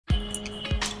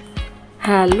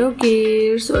Hello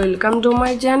kids, welcome to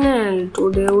my channel.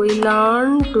 Today we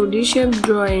learn 2D shape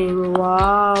drawing.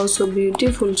 Wow, so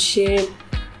beautiful shape.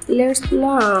 Let's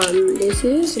learn. This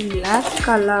is black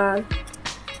color.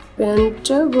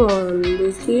 Pentagon.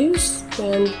 This is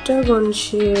pentagon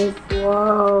shape.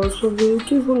 Wow, so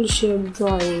beautiful shape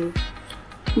drawing.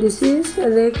 This is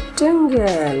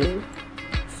rectangle.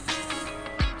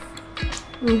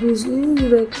 This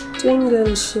is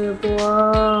rectangle shape.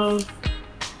 Wow.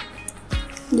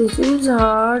 This is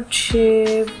heart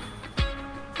shape.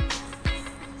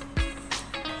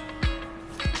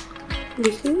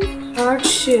 This is heart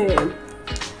shape.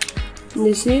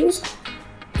 This is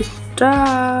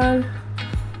star.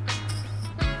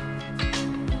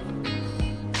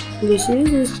 This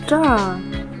is star.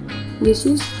 This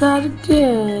is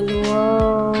circle.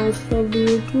 Wow, so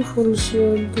beautiful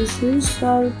shape. This is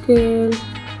circle.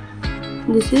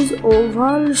 This is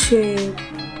oval shape.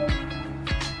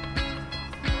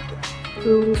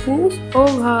 This is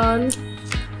oval.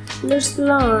 Let's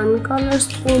learn colors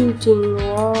painting.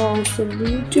 Wow, so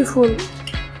beautiful.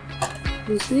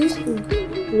 This is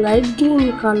light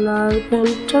green color,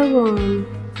 pentagon.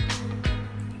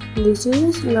 This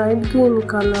is light green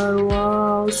color.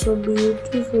 Wow, so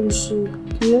beautiful shape.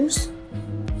 Yes,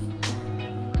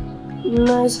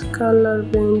 nice color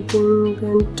painting,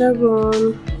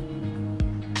 pentagon.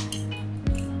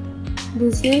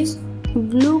 This is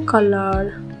blue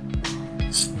color,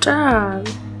 star.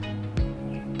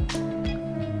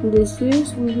 This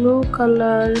is blue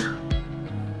color,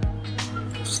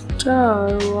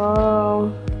 star.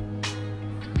 Wow,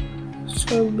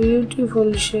 so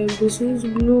beautiful shape. This is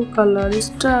blue color,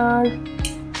 star.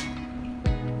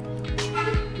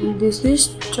 This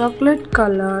is chocolate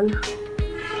color,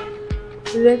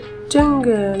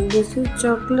 rectangle. This is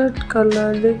chocolate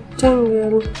color,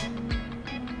 rectangle.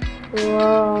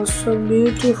 Wow, so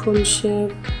beautiful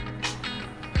shape,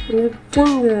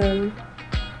 rectangle.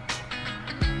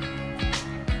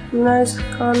 Nice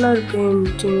color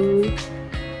painting.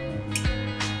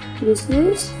 This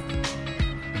is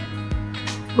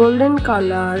golden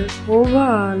color,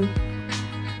 oval.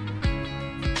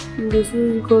 This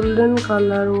is golden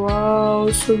color. Wow,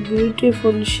 so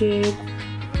beautiful shape,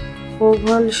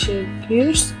 oval shape.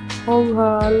 Here's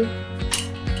oval.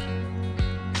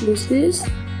 This is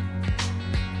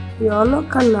yellow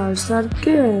color,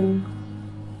 circle.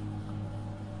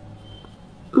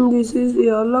 This is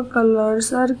yellow color,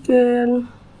 circle.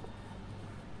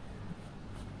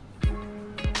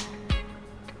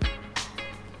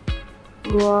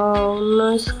 Wow,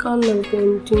 nice color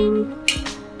painting.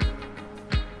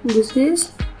 This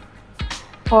is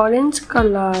orange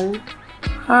color,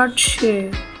 heart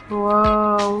shape.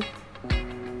 Wow,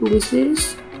 this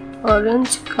is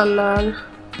orange color.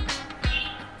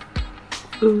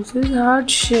 This is heart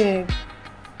shape.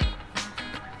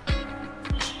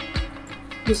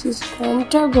 This is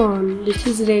pentagon. This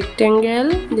is rectangle.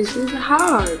 This is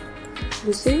heart.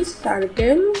 This is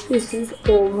circle. This is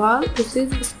oval. This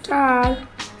is star.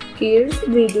 Kids,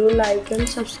 video like and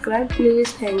subscribe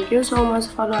please. Thank you so much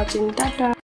for watching. Tata.